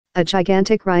A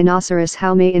gigantic rhinoceros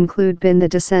how may include been the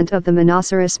descent of the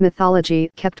Monoceros mythology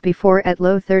kept before at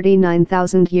low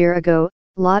 39,000 year ago,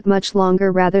 lot much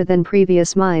longer rather than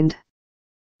previous mind.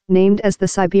 Named as the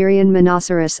Siberian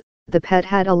Monoceros, the pet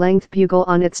had a length bugle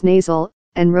on its nasal,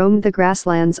 and roamed the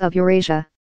grasslands of Eurasia.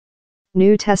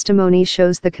 New testimony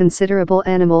shows the considerable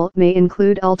animal may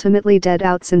include ultimately dead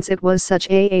out since it was such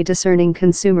a discerning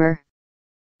consumer.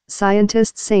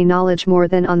 Scientists say knowledge more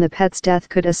than on the pet's death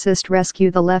could assist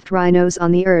rescue the left rhinos on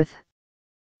the earth.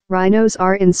 Rhinos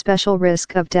are in special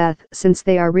risk of death since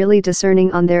they are really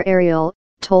discerning on their aerial,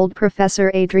 told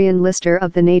Professor Adrian Lister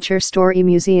of the Nature Story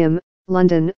Museum,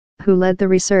 London, who led the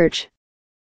research.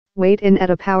 Weighed in at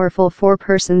a powerful 4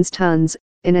 tons,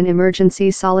 in an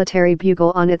emergency solitary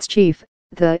bugle on its chief,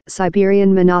 the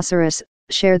Siberian Monoceros,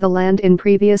 share the land in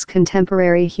previous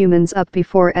contemporary humans up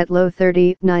before at low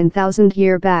 39,000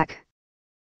 year back.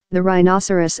 The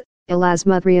rhinoceros,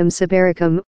 Elasmothrium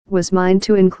sibericum, was mined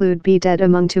to include be dead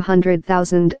among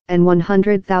 200,000 and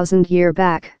 100,000 year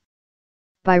back.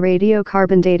 By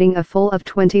radiocarbon dating a full of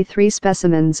 23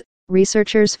 specimens,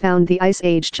 researchers found the Ice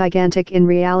Age gigantic in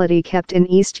reality kept in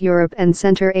East Europe and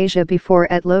Central Asia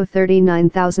before at low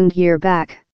 39,000 year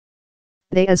back.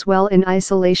 They as well in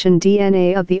isolation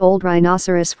DNA of the old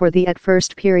rhinoceros for the at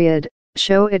first period,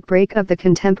 show it break of the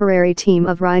contemporary team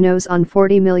of rhinos on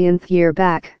 40 millionth year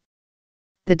back.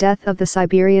 The death of the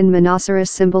Siberian Monoceros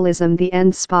symbolism the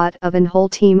end spot of an whole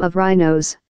team of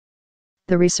rhinos.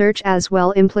 The research as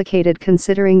well implicated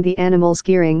considering the animal's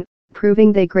gearing,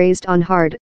 proving they grazed on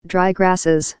hard, dry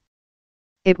grasses.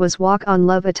 It was walk on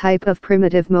love a type of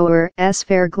primitive mower's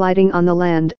fair gliding on the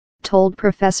land, told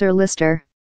Professor Lister.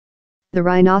 The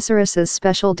rhinoceros's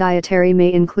special dietary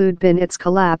may include been its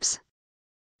collapse.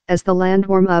 As the land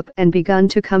warm up and begun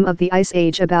to come of the Ice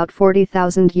Age about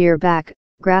 40,000 year back,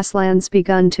 grasslands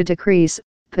begun to decrease,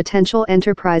 potential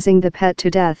enterprising the pet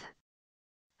to death.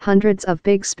 Hundreds of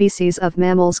big species of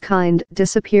mammals kind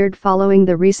disappeared following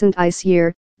the recent ice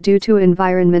year, due to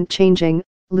environment changing,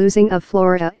 losing of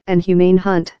flora and humane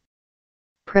hunt.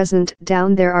 Present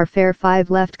down there are fair 5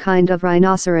 left kind of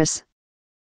rhinoceros.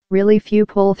 Really few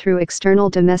pull through external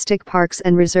domestic parks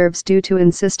and reserves due to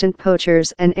insistent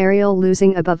poachers and aerial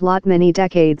losing above lot many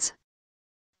decades.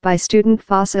 By student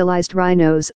fossilized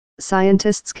rhinos,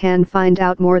 scientists can find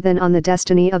out more than on the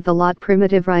destiny of the lot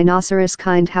primitive rhinoceros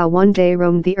kind how one day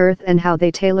roamed the earth and how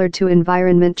they tailored to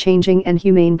environment changing and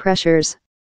humane pressures.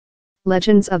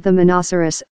 Legends of the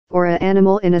Monoceros, or a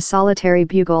animal in a solitary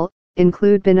bugle,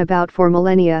 include been about for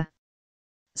millennia.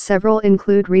 Several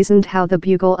include reasoned how the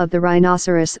bugle of the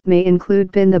rhinoceros may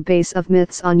include been the base of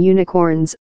myths on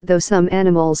unicorns, though some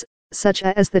animals, such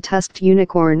as the tusked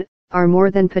unicorn, are more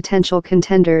than potential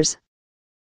contenders.